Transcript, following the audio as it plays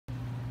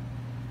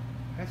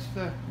That's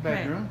the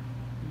bedroom.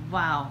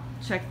 Wow,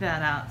 check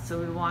that out. So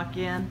we walk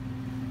in.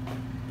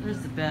 There's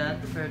the bed.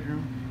 The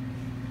bedroom.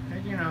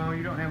 And you know,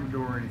 you don't have a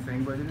door or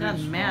anything, but it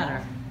Doesn't is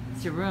matter. small.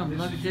 It's your room.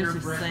 Look, This is this your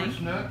is breakfast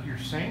sink. nook, your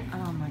sink.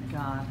 Oh my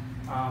God.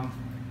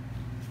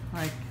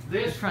 Like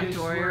This the front is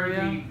door where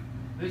area.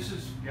 this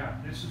is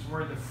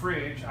where the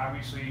fridge,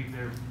 obviously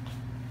they're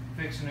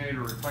fixing it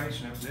or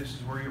replacing it. This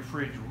is where your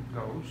fridge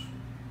goes,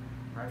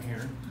 right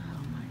here. Oh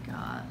my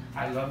God.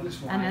 I love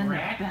this And then wine the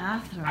rack.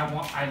 bathroom.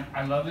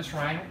 I love this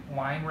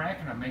wine rack,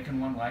 and I'm making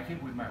one like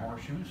it with my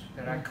horseshoes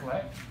that I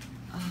collect.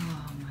 Oh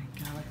my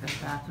God, look at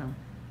the bathroom.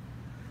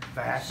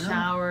 Bathroom.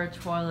 Shower,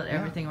 toilet, Yeah,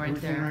 everything right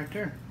everything there. right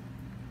there.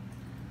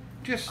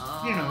 Just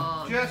you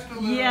know, just a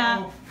little,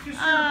 yeah.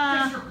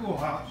 just your pool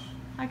house.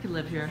 I could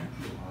live here.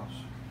 Pool house.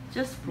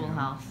 Just a pool Yeah.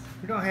 house.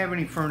 You don't have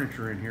any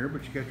furniture in here,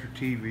 but you got your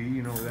TV.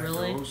 You know where that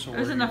Really? goes. So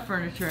There's where enough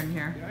furniture in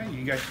here.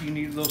 Yeah, you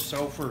need a little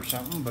sofa or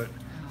something, but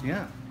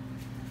yeah,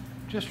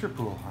 just your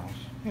pool house.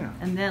 Yeah.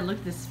 And then look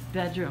at this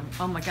bedroom.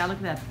 Oh my God,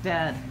 look at that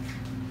bed.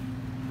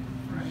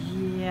 Right.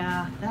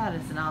 Yeah, that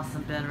is an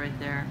awesome bed right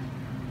there.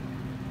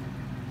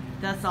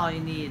 That's all you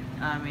need.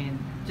 I mean,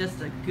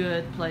 just a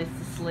good place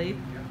to sleep.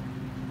 Yeah.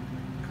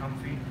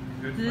 Comfy,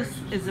 good This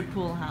place to is a sleep.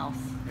 pool house.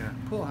 Yeah,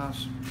 pool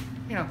house.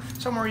 You know,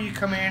 somewhere you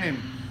come in and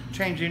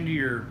change into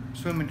your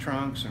swimming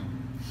trunks and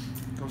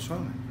go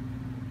swimming.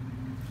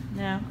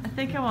 Yeah, I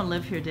think I want to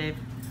live here, Dave.